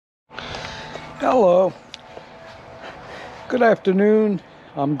Hello, good afternoon.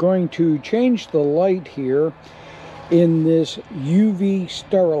 I'm going to change the light here in this UV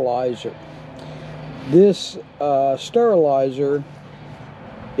sterilizer. This sterilizer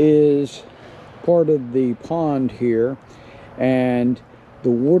is part of the pond here, and the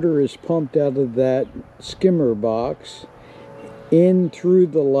water is pumped out of that skimmer box in through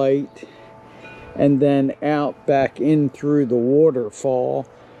the light and then out back in through the waterfall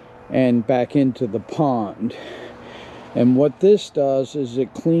and back into the pond. And what this does is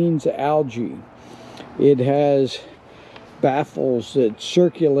it cleans algae. It has baffles that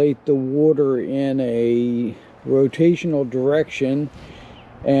circulate the water in a rotational direction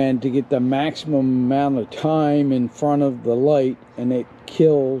and to get the maximum amount of time in front of the light, and it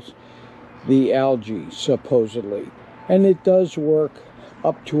kills the algae supposedly. And it does work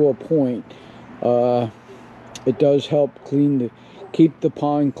up to a point. It does help keep the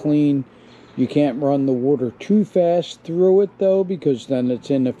pond clean. You can't run the water too fast through it though, because then it's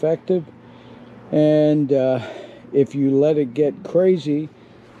ineffective. And if you let it get crazy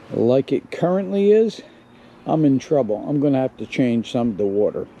like it currently is, I'm in trouble. I'm going to have to change some of the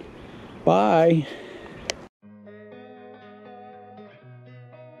water. Bye.